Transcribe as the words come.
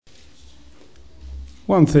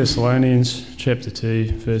1 Thessalonians chapter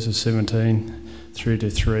 2, verses 17 through to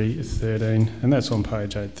 3:13, and that's on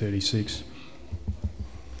page 836.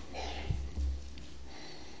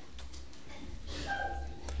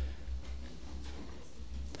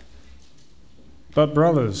 But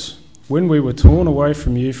brothers, when we were torn away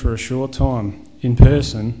from you for a short time, in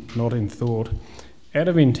person, not in thought, out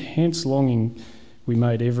of intense longing we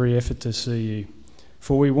made every effort to see you.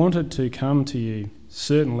 For we wanted to come to you,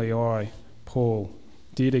 certainly I, Paul,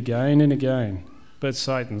 did again and again, but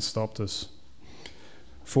Satan stopped us.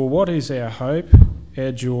 For what is our hope,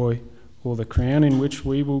 our joy, or the crown in which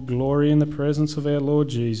we will glory in the presence of our Lord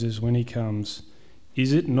Jesus when he comes?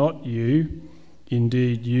 Is it not you?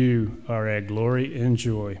 Indeed, you are our glory and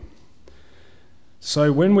joy.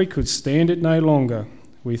 So when we could stand it no longer,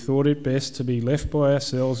 we thought it best to be left by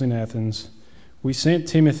ourselves in Athens. We sent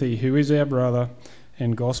Timothy, who is our brother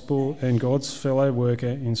and God's fellow worker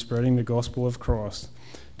in spreading the gospel of Christ,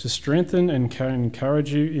 to strengthen and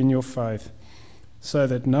encourage you in your faith, so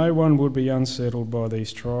that no one would be unsettled by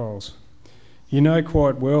these trials. You know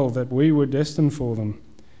quite well that we were destined for them.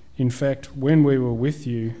 In fact, when we were with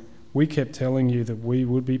you, we kept telling you that we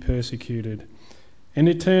would be persecuted, and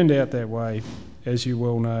it turned out that way, as you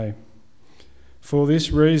well know. For this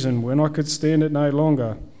reason, when I could stand it no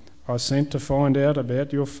longer, I sent to find out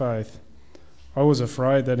about your faith. I was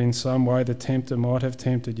afraid that in some way the tempter might have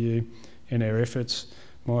tempted you, and our efforts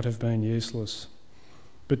might have been useless.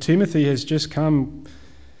 But Timothy has just come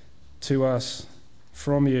to us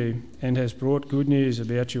from you and has brought good news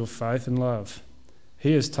about your faith and love.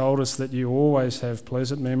 He has told us that you always have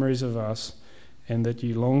pleasant memories of us and that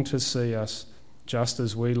you long to see us just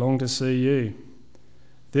as we long to see you.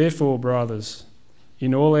 Therefore, brothers,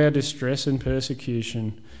 in all our distress and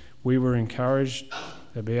persecution, we were encouraged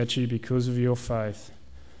about you because of your faith.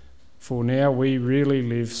 For now we really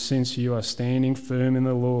live since you are standing firm in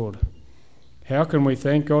the Lord. How can we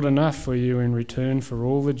thank God enough for you in return for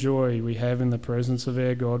all the joy we have in the presence of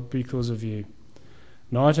our God because of you?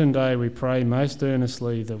 Night and day we pray most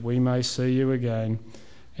earnestly that we may see you again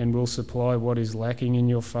and will supply what is lacking in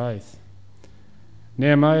your faith.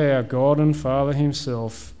 Now may our God and Father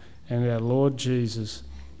himself and our Lord Jesus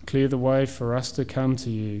clear the way for us to come to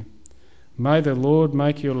you. May the Lord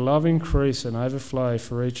make your love increase and overflow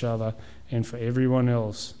for each other and for everyone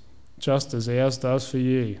else, just as ours does for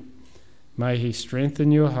you. May he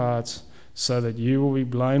strengthen your hearts so that you will be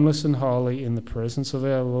blameless and holy in the presence of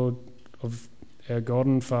our Lord, of our God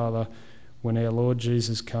and Father, when our Lord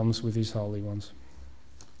Jesus comes with his holy ones.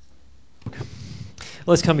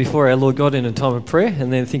 Let's come before our Lord God in a time of prayer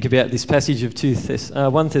and then think about this passage of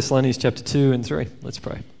 1 Thessalonians chapter 2 and 3. Let's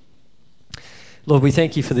pray. Lord, we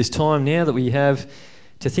thank you for this time now that we have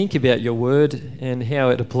to think about your word and how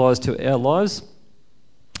it applies to our lives.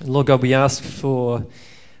 Lord God, we ask for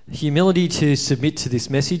humility to submit to this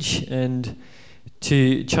message and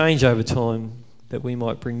to change over time that we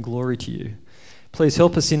might bring glory to you. Please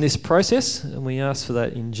help us in this process, and we ask for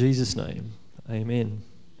that in Jesus' name. Amen.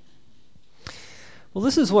 Well,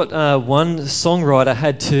 this is what one songwriter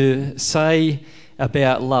had to say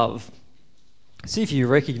about love. See if you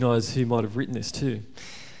recognise who might have written this too.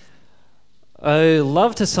 Oh,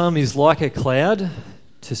 love to some is like a cloud,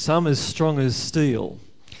 to some as strong as steel.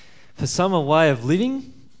 For some a way of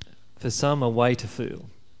living, for some a way to feel.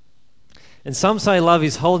 And some say love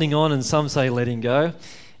is holding on, and some say letting go.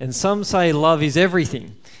 And some say love is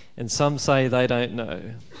everything, and some say they don't know.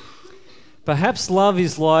 Perhaps love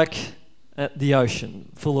is like the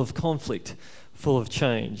ocean, full of conflict, full of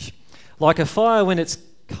change. Like a fire when it's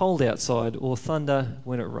cold outside, or thunder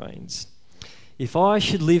when it rains. If I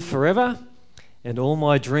should live forever, and all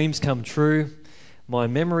my dreams come true, my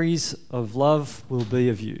memories of love will be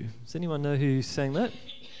of you. Does anyone know who sang that?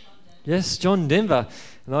 Yes, John Denver.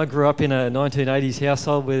 And I grew up in a 1980s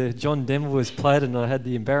household where John Denver was played, and I had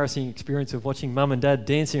the embarrassing experience of watching Mum and Dad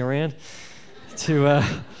dancing around to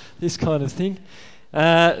this kind of thing.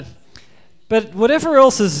 But whatever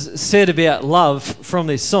else is said about love from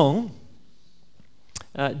this song,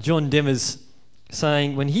 John Denver's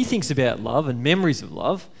saying when he thinks about love and memories of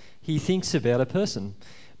love, he thinks about a person.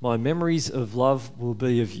 My memories of love will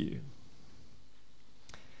be of you.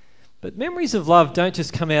 But memories of love don't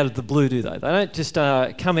just come out of the blue, do they? They don't just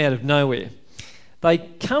come out of nowhere. They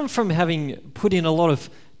come from having put in a lot of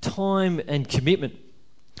time and commitment,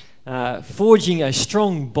 forging a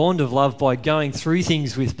strong bond of love by going through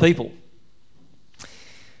things with people.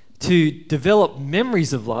 To develop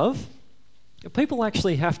memories of love, people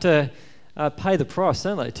actually have to pay the price,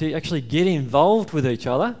 don't they, to actually get involved with each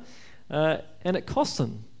other, and it costs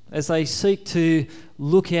them as they seek to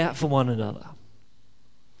look out for one another.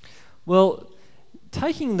 Well,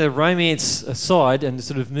 taking the romance aside and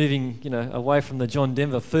sort of moving, away from the John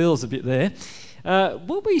Denver feels a bit there,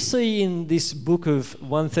 what we see in this book of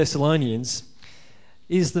 1 Thessalonians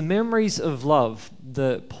is the memories of love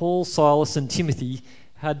that Paul, Silas and Timothy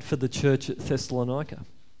had for the church at Thessalonica.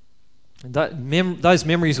 And those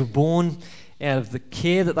memories were born out of the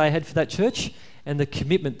care that they had for that church and the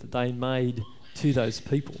commitment that they made to those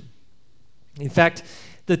people. In fact,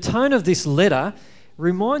 the tone of this letter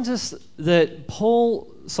reminds us that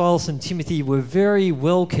Paul, Silas and Timothy were very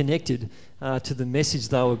well connected to the message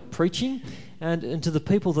they were preaching and to the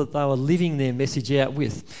people that they were living their message out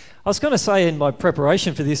with. I was going to say in my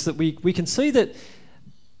preparation for this that we can see that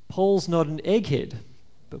Paul's not an egghead.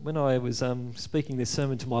 But when I was speaking this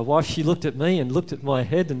sermon to my wife, she looked at me and looked at my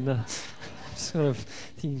head and sort of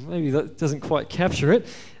thinking maybe that doesn't quite capture it.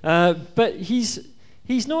 But he's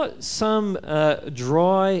not some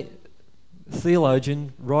dry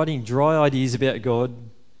theologian writing dry ideas about God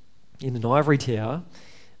in an ivory tower,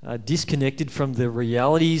 disconnected from the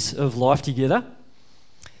realities of life together.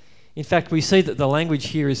 In fact, we see that the language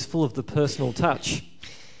here is full of the personal touch,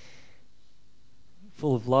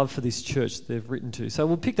 full of love for this church they've written to. So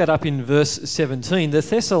we'll pick that up in verse 17. The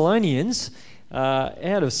Thessalonians are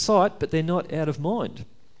out of sight, but they're not out of mind.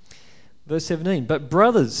 Verse 17, but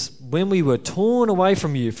brothers, when we were torn away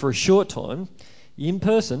from you for a short time, in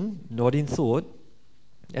person, not in thought,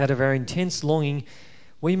 out of our intense longing,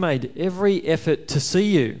 we made every effort to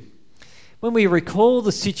see you. When we recall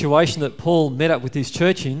the situation that Paul met up with his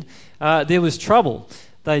church in, there was trouble.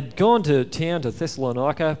 They'd gone to town to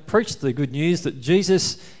Thessalonica, preached the good news that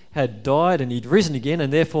Jesus had died and he'd risen again,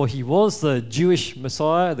 and therefore he was the Jewish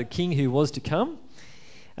Messiah, the king who was to come.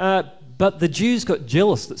 But the Jews got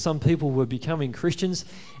jealous that some people were becoming Christians,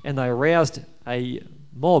 and they aroused a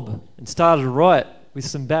mob and started a riot with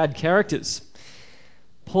some bad characters.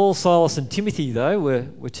 Paul, Silas and Timothy, though,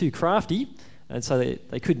 were too crafty, and so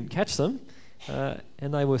they couldn't catch them,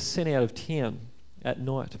 and they were sent out of town at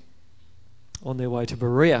night on their way to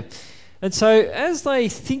Berea. And so as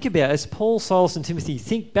Paul, Silas and Timothy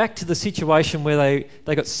think back to the situation where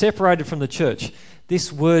they got separated from the church,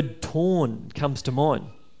 this word torn comes to mind.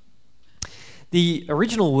 The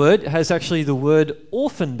original word has actually the word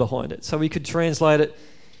orphan behind it. So we could translate it,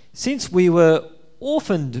 since we were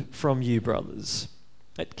orphaned from you, brothers.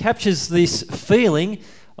 It captures this feeling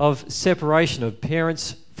of separation of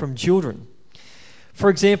parents from children. For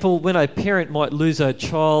example, when a parent might lose a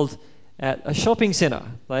child at a shopping centre,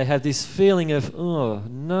 they have this feeling of, oh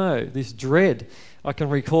no, this dread. I can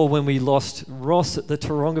recall when we lost Ross at the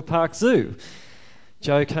Taronga Park Zoo.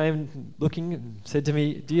 Joe came looking and said to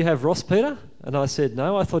me, do you have Ross, Peter? And I said,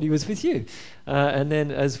 no, I thought he was with you. And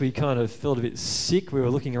then as we kind of felt a bit sick, we were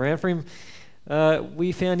looking around for him,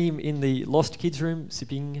 we found him in the lost kids room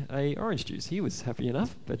sipping a orange juice. He was happy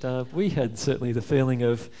enough, but we had certainly the feeling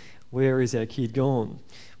of, where is our kid gone?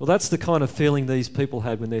 Well, that's the kind of feeling these people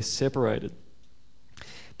had when they're separated.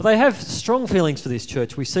 But they have strong feelings for this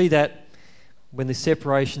church. We see that when the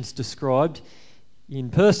separation's described in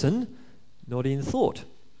person, not in thought.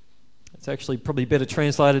 It's actually probably better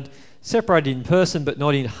translated, separated in person but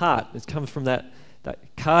not in heart. It comes from that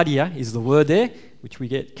cardia is the word there, which we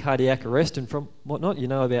get cardiac arrest and from whatnot, you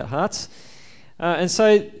know about hearts. And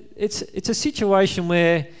so it's a situation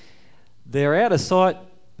where they're out of sight,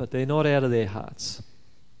 but they're not out of their hearts.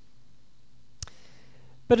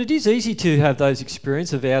 But it is easy to have those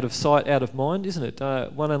experiences of out of sight, out of mind, isn't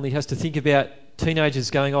it? One only has to think about teenagers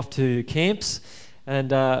going off to camps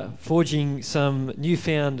and forging some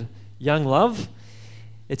newfound young love.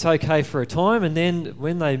 It's okay for a time, and then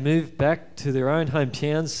when they move back to their own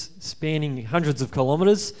hometowns, spanning hundreds of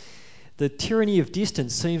kilometres, the tyranny of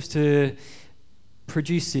distance seems to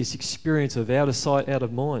produce this experience of out of sight, out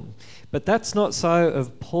of mind. But that's not so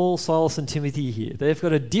of Paul, Silas and Timothy here. They've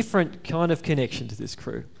got a different kind of connection to this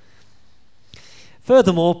crew.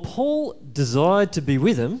 Furthermore, Paul desired to be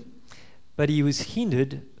with them, but he was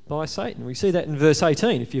hindered by Satan. We see that in verse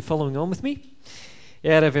 18, if you're following on with me.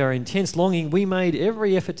 Out of our intense longing, we made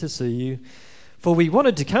every effort to see you, for we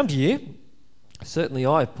wanted to come to you. Certainly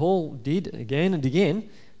I, Paul, did again and again,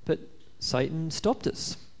 but Satan stopped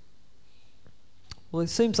us. Well, it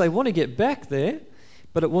seems they want to get back there,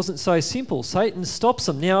 but it wasn't so simple. Satan stops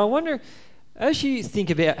them. Now, I wonder, as you think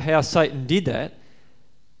about how Satan did that,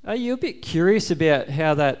 are you a bit curious about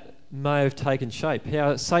how that may have taken shape,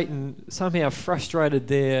 how Satan somehow frustrated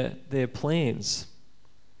their plans?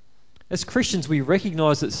 As Christians, we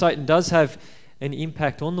recognise that Satan does have an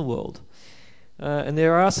impact on the world. And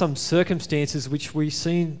there are some circumstances which we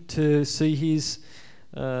seem to see his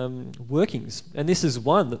workings. And this is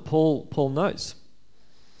one that Paul knows.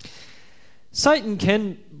 Satan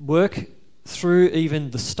can work through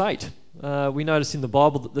even the state. We notice in the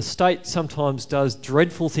Bible that the state sometimes does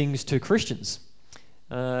dreadful things to Christians.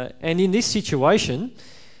 And in this situation,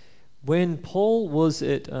 when Paul was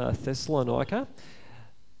at Thessalonica,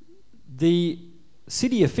 the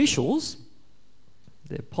city officials,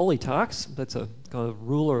 they're politarchs, that's a kind of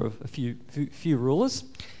ruler of a few rulers,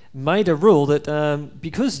 made a rule that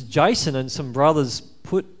because Jason and some brothers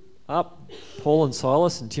put up Paul and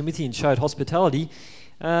Silas and Timothy and showed hospitality,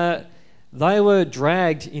 they were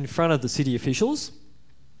dragged in front of the city officials,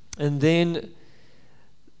 and then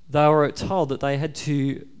they were told that they had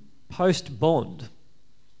to post bond,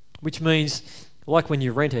 which means, like when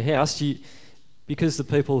you rent a house, because the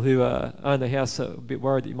people who own the house are a bit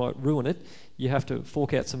worried that you might ruin it, you have to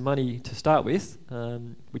fork out some money to start with,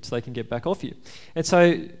 which they can get back off you. And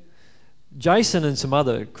so Jason and some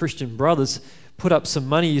other Christian brothers put up some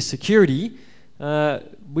money as security,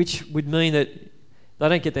 which would mean that they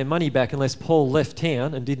don't get their money back unless Paul left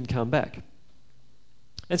town and didn't come back.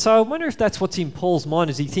 And so I wonder if that's what's in Paul's mind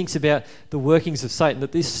as he thinks about the workings of Satan,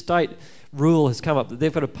 that this state rule has come up, that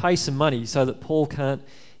they've got to pay some money so that Paul can't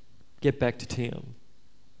get back to town.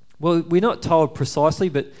 Well, we're not told precisely,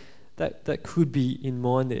 but that could be in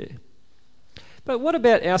mind there. But what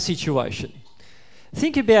about our situation?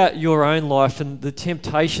 Think about your own life and the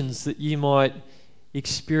temptations that you might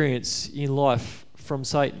experience in life from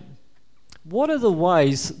Satan. What are the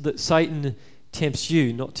ways that Satan tempts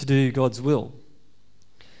you not to do God's will?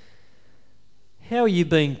 How are you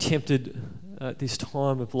being tempted at this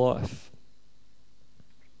time of life?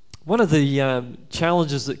 One of the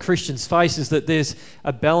challenges that Christians face is that there's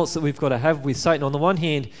a balance that we've got to have with Satan. On the one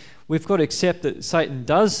hand, we've got to accept that Satan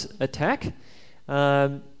does attack.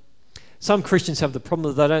 Some Christians have the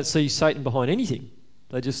problem that they don't see Satan behind anything.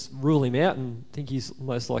 They just rule him out and think he's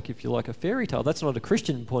almost like, if you like, a fairy tale. That's not a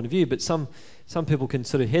Christian point of view, but some people can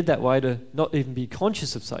sort of head that way to not even be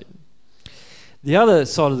conscious of Satan. The other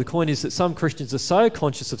side of the coin is that some Christians are so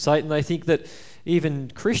conscious of Satan, they think that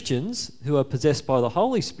even Christians who are possessed by the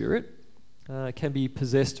Holy Spirit can be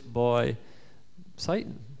possessed by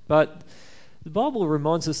Satan. But the Bible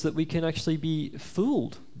reminds us that we can actually be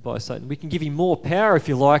fooled by Satan. We can give him more power, if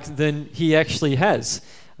you like, than he actually has.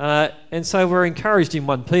 And so we're encouraged in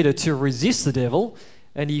 1 Peter to resist the devil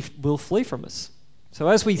and he will flee from us. So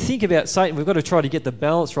as we think about Satan, we've got to try to get the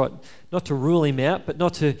balance right, not to rule him out, but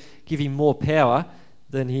not to give him more power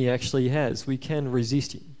than he actually has. We can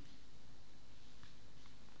resist him.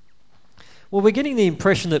 Well, we're getting the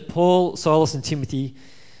impression that Paul, Silas and Timothy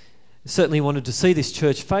certainly wanted to see this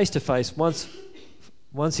church face to face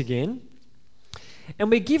once again. And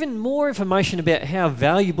we're given more information about how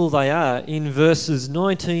valuable they are in verses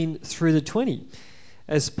 19 through to 20,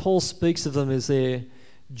 as Paul speaks of them as their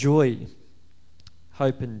joy,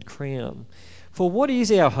 hope and crown. For what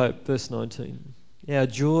is our hope, verse 19? Our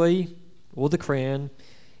joy, or the crown,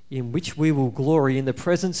 in which we will glory in the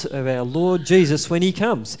presence of our Lord Jesus when he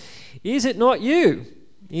comes. Is it not you?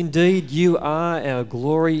 Indeed, you are our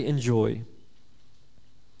glory and joy.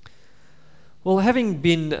 Well, having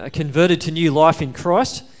been converted to new life in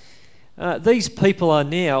Christ, these people are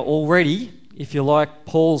now already, if you like,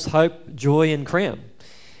 Paul's hope, joy and crown.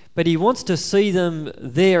 But he wants to see them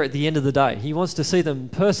there at the end of the day. He wants to see them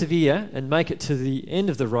persevere and make it to the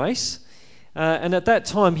end of the race. And at that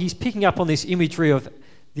time, he's picking up on this imagery of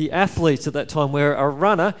the athletes at that time, where a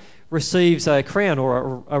runner receives a crown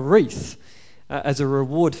or a wreath as a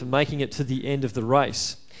reward for making it to the end of the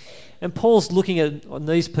race. And Paul's looking on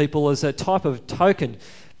these people as a type of token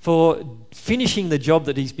for finishing the job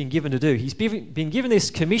that he's been given to do. He's been given this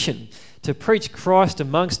commission to preach Christ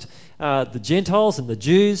amongst the Gentiles and the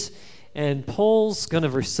Jews, and Paul's going to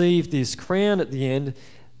receive this crown at the end.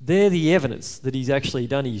 They're the evidence that he's actually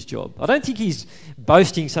done his job. I don't think he's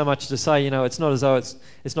boasting so much to say, it's not as though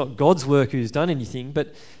it's not God's work who's done anything,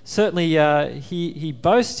 but certainly he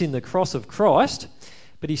boasts in the cross of Christ,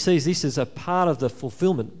 but he sees this as a part of the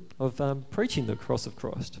fulfillment of preaching the cross of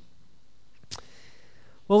Christ.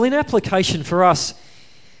 Well, in application for us,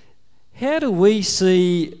 how do we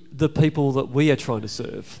see the people that we are trying to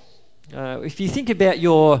serve? If you think about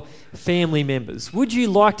your family members, would you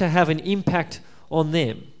like to have an impact on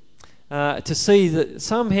them? To see that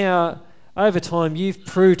somehow over time you've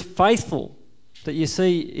proved faithful, that you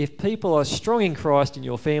see if people are strong in Christ in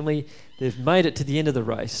your family, they've made it to the end of the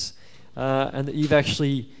race, and that you've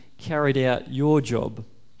actually carried out your job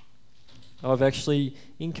of actually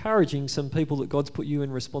encouraging some people that God's put you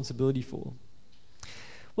in responsibility for.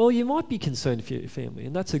 Well, you might be concerned for your family,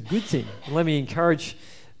 and that's a good thing. Let me encourage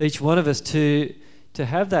each one of us to to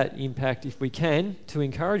have that impact, if we can, to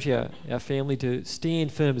encourage our family to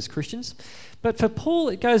stand firm as Christians. But for Paul,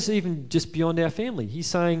 it goes even just beyond our family. He's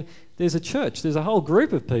saying there's a church, there's a whole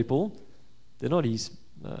group of people. They're not his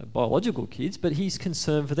biological kids, but he's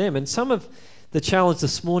concerned for them. And some of the challenge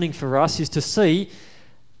this morning for us is to see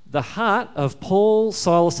the heart of Paul,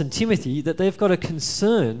 Silas and Timothy, that they've got a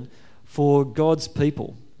concern for God's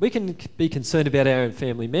people. We can be concerned about our own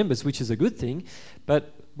family members, which is a good thing,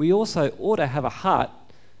 but we also ought to have a heart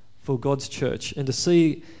for God's church and to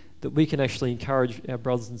see that we can actually encourage our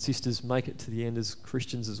brothers and sisters make it to the end as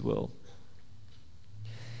Christians as well.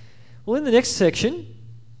 Well, in the next section,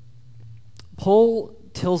 Paul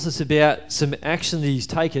tells us about some action that he's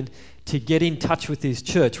taken to get in touch with his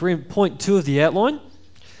church. We're in point 2 of the outline.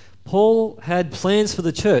 Paul had plans for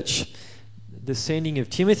the church, the sending of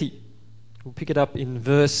Timothy. We'll pick it up in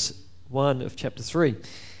verse 1 of chapter 3.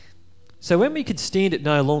 So when we could stand it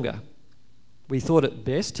no longer, we thought it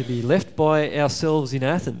best to be left by ourselves in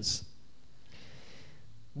Athens.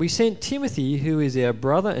 We sent Timothy, who is our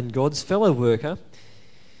brother and God's fellow worker,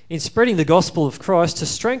 in spreading the gospel of Christ to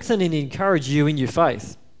strengthen and encourage you in your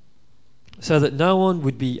faith, so that no one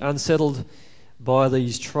would be unsettled by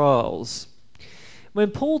these trials.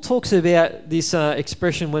 When Paul talks about this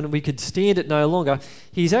expression, when we could stand it no longer,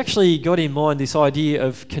 he's actually got in mind this idea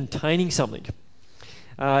of containing something.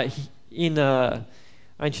 In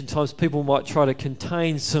ancient times, people might try to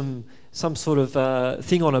contain some sort of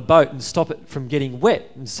thing on a boat and stop it from getting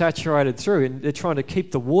wet and saturated through, and they're trying to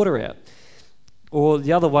keep the water out. Or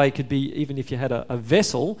the other way could be even if you had a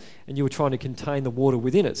vessel and you were trying to contain the water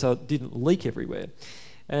within it so it didn't leak everywhere.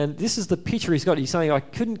 And this is the picture he's got. He's saying, I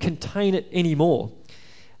couldn't contain it anymore.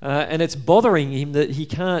 And it's bothering him that he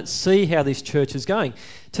can't see how this church is going.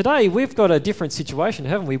 Today, we've got a different situation,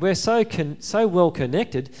 haven't we? We're so well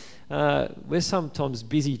connected. We're sometimes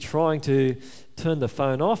busy trying to turn the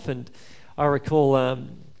phone off. And I recall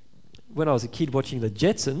when I was a kid watching the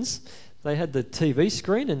Jetsons, they had the TV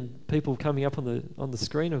screen and people coming up on the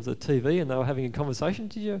screen of the TV and they were having a conversation.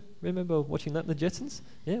 Did you remember watching that in the Jetsons?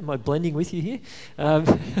 Yeah, am I blending with you here?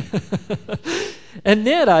 And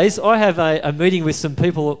nowadays I have a meeting with some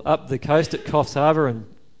people up the coast at Coffs Harbour and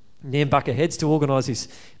Nambucca Heads to organise this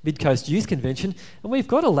Mid-Coast Youth Convention, and we've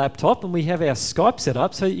got a laptop and we have our Skype set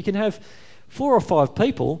up so you can have 4 or 5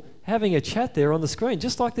 people having a chat there on the screen,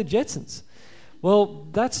 just like the Jetsons. Well,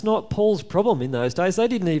 that's not Paul's problem in those days. They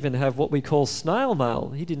didn't even have what we call snail mail.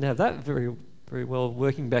 He didn't have that very, very well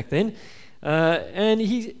working back then. And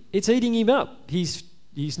it's eating him up. He's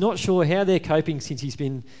not sure how they're coping since he's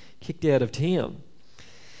been kicked out of town.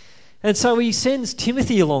 And so he sends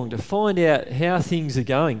Timothy along to find out how things are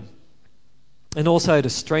going and also to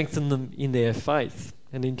strengthen them in their faith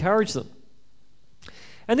and encourage them.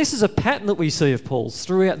 And this is a pattern that we see of Paul's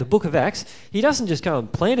throughout the book of Acts. He doesn't just go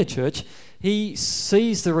and plant a church. He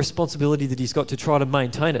sees the responsibility that he's got to try to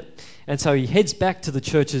maintain it. And so he heads back to the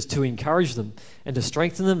churches to encourage them and to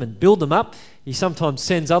strengthen them and build them up. He sometimes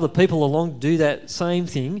sends other people along to do that same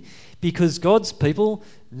thing because God's people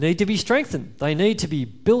need to be strengthened. They need to be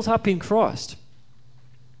built up in Christ.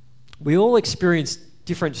 We all experience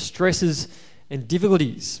different stresses and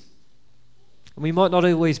difficulties. And we might not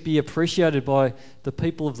always be appreciated by the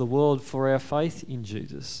people of the world for our faith in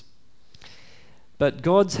Jesus. But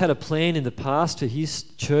God's had a plan in the past for his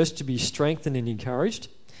church to be strengthened and encouraged.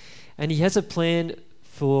 And he has a plan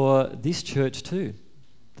for this church too,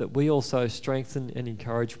 that we also strengthen and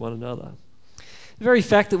encourage one another. The very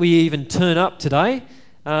fact that we even turn up today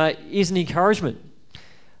is an encouragement.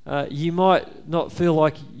 You might not feel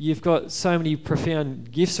like you've got so many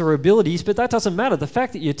profound gifts or abilities, but that doesn't matter. The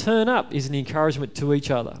fact that you turn up is an encouragement to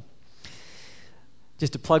each other.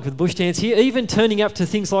 Just a plug for the bush dance here. Even turning up to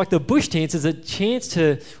things like the bush dance is a chance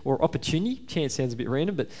to, or opportunity, chance sounds a bit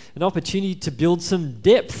random, but an opportunity to build some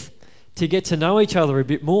depth, to get to know each other a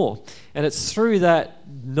bit more. And it's through that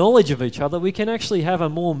knowledge of each other we can actually have a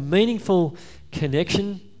more meaningful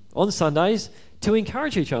connection on Sundays to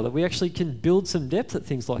encourage each other. We actually can build some depth at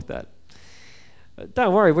things like that.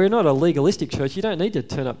 Don't worry, we're not a legalistic church. You don't need to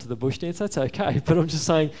turn up to the bush dance. That's okay. But I'm just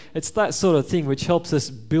saying it's that sort of thing which helps us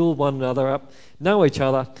build one another up, know each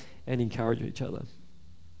other, and encourage each other.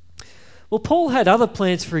 Well, Paul had other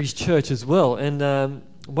plans for his church as well. And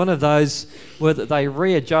one of those were that they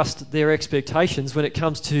readjust their expectations when it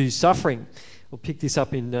comes to suffering. We'll pick this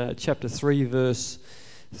up in chapter 3, verse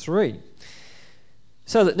 3.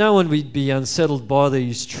 So that no one would be unsettled by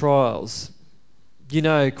these trials. You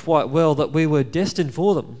know quite well that we were destined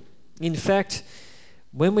for them. In fact,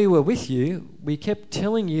 when we were with you, we kept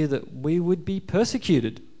telling you that we would be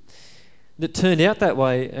persecuted. It turned out that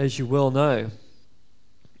way, as you well know.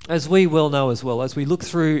 As we well know as well, as we look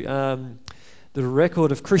through the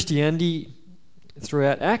record of Christianity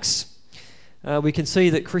throughout Acts, we can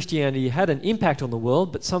see that Christianity had an impact on the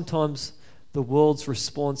world, but sometimes the world's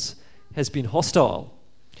response has been hostile.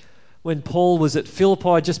 When Paul was at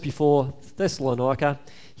Philippi just before Thessalonica,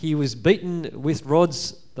 he was beaten with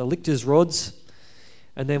rods, the lictors' rods,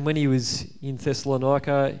 and then when he was in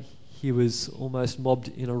Thessalonica, he was almost mobbed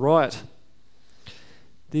in a riot.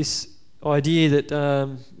 This idea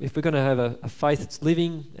that if we're going to have a faith that's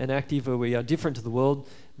living and active, or we are different to the world,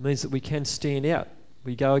 means that we can stand out.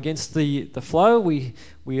 We go against the flow.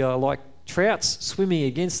 We are like trouts swimming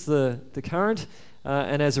against the current,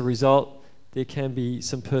 and as a result, there can be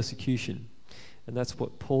some persecution. And that's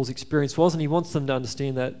what Paul's experience was, and he wants them to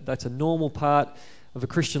understand that that's a normal part of a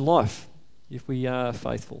Christian life if we are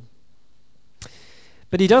faithful.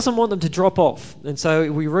 But he doesn't want them to drop off. And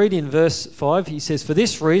so we read in verse 5, he says, "For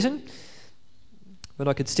this reason, when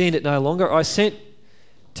I could stand it no longer, I sent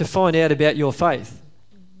to find out about your faith.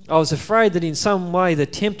 I was afraid that in some way the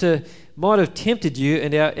tempter might have tempted you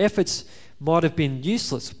and our efforts might have been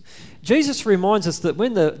useless." Jesus reminds us that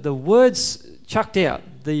when the word's chucked out,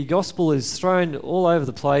 the gospel is thrown all over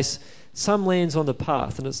the place, some lands on the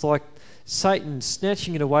path, and it's like Satan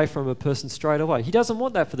snatching it away from a person straight away. He doesn't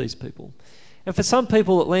want that for these people. And for some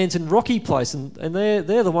people it lands in rocky place, and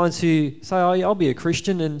they're the ones who say, "Oh, I'll be a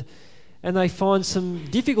Christian," and they find some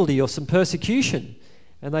difficulty or some persecution,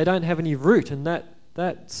 and they don't have any root, and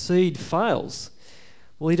that seed fails.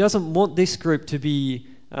 Well, he doesn't want this group to be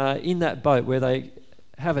in that boat where they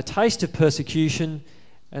have a taste of persecution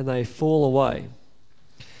and they fall away.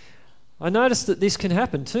 I noticed that this can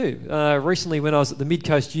happen too. Recently when I was at the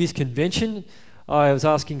Mid-Coast Youth Convention, I was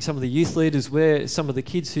asking some of the youth leaders where some of the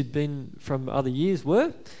kids who'd been from other years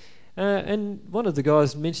were, and one of the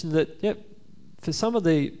guys mentioned that, for some of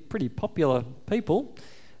the pretty popular people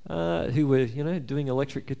who were, doing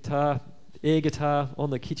electric guitar, air guitar on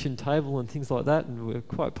the kitchen table and things like that, and were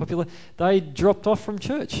quite popular, they dropped off from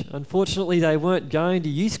church. Unfortunately, they weren't going to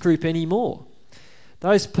youth group anymore.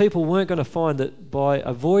 Those people weren't going to find that by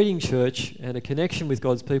avoiding church and a connection with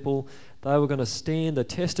God's people, they were going to stand the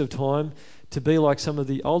test of time to be like some of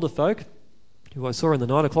the older folk who I saw in the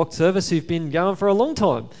 9 o'clock service who've been going for a long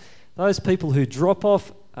time. Those people who drop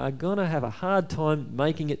off are going to have a hard time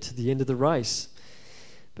making it to the end of the race.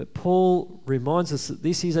 But Paul reminds us that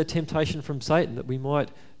this is a temptation from Satan, that we might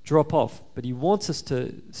drop off, but he wants us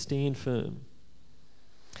to stand firm.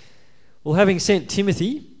 Well, having sent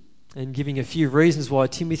Timothy and giving a few reasons why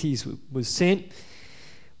Timothy was sent,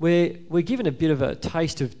 we're given a bit of a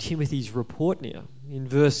taste of Timothy's report now in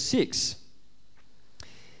verse 6.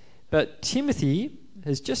 "But Timothy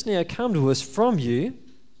has just now come to us from you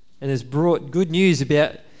and has brought good news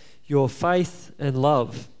about your faith and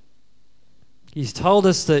love. He's told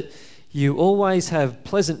us that you always have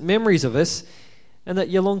pleasant memories of us and that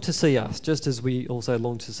you long to see us, just as we also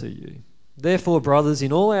long to see you. Therefore, brothers,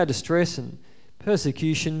 in all our distress and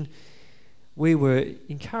persecution, we were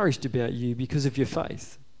encouraged about you because of your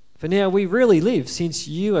faith. For now we really live, since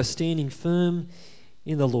you are standing firm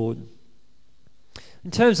in the Lord."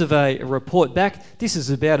 In terms of a report back, this is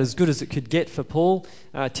about as good as it could get for Paul.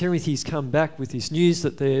 Timothy's come back with this news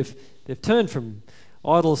that they've turned from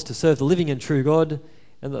idols to serve the living and true God,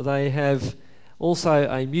 and that they have also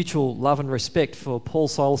a mutual love and respect for Paul,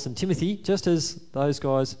 Silas and Timothy, just as those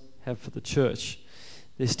guys have for the church.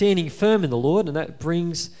 They're standing firm in the Lord, and that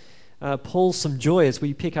brings Paul some joy as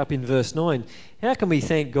we pick up in verse 9. "How can we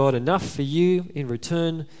thank God enough for you in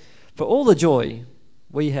return for all the joy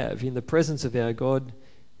we have in the presence of our God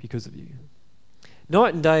because of you?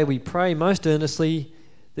 Night and day we pray most earnestly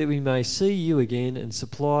that we may see you again and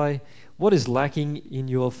supply what is lacking in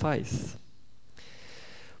your faith."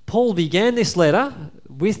 Paul began this letter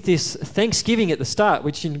with this thanksgiving at the start,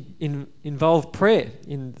 which involved prayer.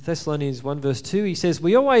 In Thessalonians 1 verse 2, he says,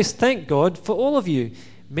 "We always thank God for all of you,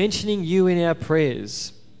 mentioning you in our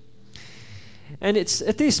prayers." And it's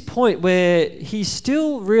at this point where he's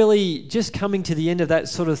still really just coming to the end of that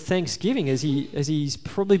sort of thanksgiving, as he's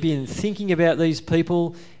probably been thinking about these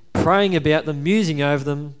people, praying about them, musing over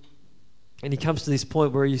them. And he comes to this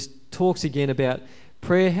point where he talks again about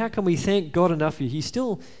prayer. How can we thank God enough for you? He's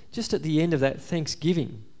still just at the end of that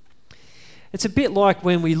thanksgiving. It's a bit like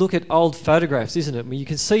when we look at old photographs, isn't it? Where you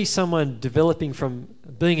can see someone developing from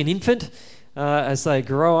being an infant as they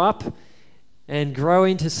grow up and grow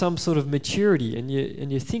into some sort of maturity. And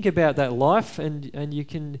you think about that life, and you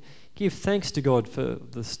can give thanks to God for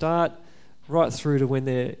the start right through to when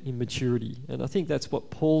they're in maturity. And I think that's what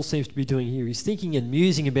Paul seems to be doing here. He's thinking and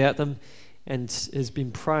musing about them and has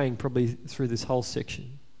been praying probably through this whole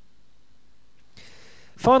section.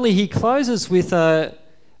 Finally, he closes with a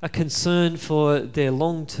concern for their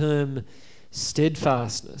long-term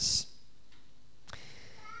steadfastness.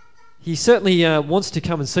 He certainly wants to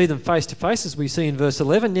come and see them face to face, as we see in verse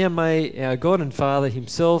 11. Now may our God and Father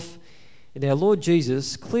himself and our Lord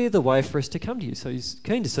Jesus clear the way for us to come to you. So he's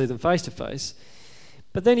keen to see them face to face.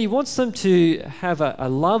 But then he wants them to have a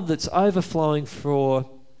love that's overflowing for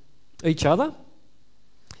each other.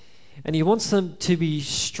 And he wants them to be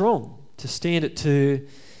strong, to stand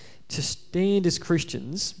as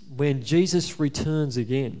Christians when Jesus returns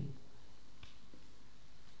again.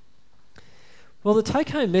 Well, the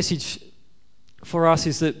take-home message for us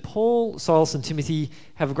is that Paul, Silas and Timothy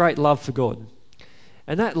have a great love for God.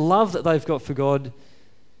 And that love that they've got for God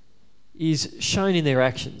is shown in their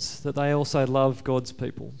actions, that they also love God's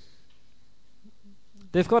people.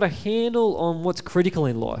 They've got a handle on what's critical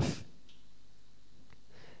in life,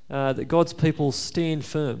 that God's people stand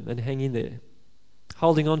firm and hang in there,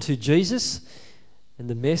 holding on to Jesus and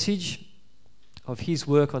the message of his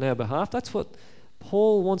work on our behalf. That's what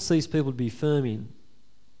Paul wants these people to be firm in.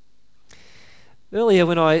 Earlier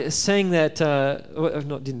when I sang that,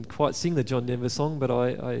 didn't quite sing the John Denver song, but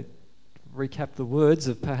I recapped the words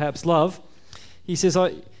of Perhaps Love. He says,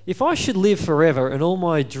 if I should live forever and all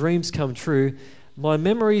my dreams come true, my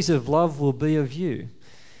memories of love will be of you.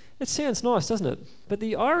 It sounds nice, doesn't it? But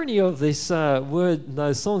the irony of this word in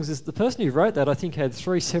those songs is the person who wrote that, I think, had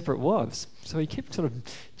 3 separate wives. So he kept sort of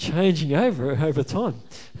changing over time.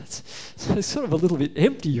 It's sort of a little bit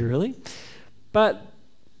empty, really. But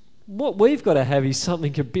what we've got to have is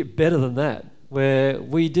something a bit better than that, where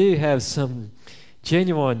we do have some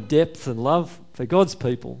genuine depth and love for God's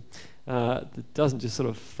people that doesn't just sort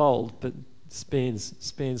of fold, but spans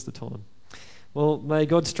the time. Well, may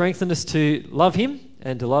God strengthen us to love him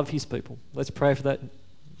and to love his people. Let's pray for that.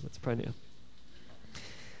 Let's pray now.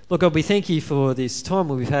 Lord God, we thank you for this time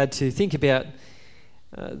we've had to think about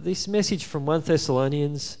this message from 1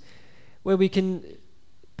 Thessalonians, where we can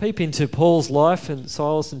peep into Paul's life and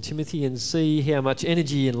Silas and Timothy and see how much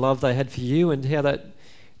energy and love they had for you and how that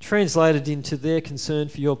translated into their concern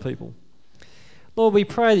for your people. Lord, we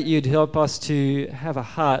pray that you'd help us to have a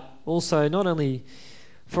heart also not only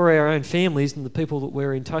for our own families and the people that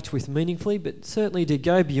we're in touch with meaningfully, but certainly to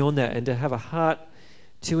go beyond that and to have a heart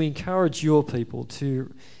to encourage your people to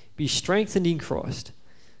be strengthened in Christ,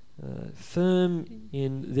 firm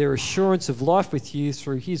in their assurance of life with you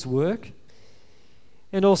through his work,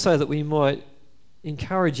 and also that we might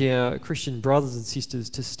encourage our Christian brothers and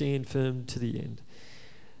sisters to stand firm to the end.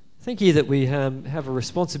 Thank you that we have a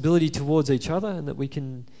responsibility towards each other and that we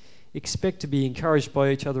can expect to be encouraged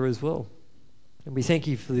by each other as well. And we thank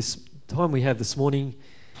you for this time we have this morning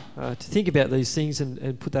to think about these things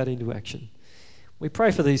and put that into action. We pray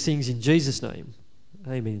for these things in Jesus' name.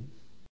 Amen.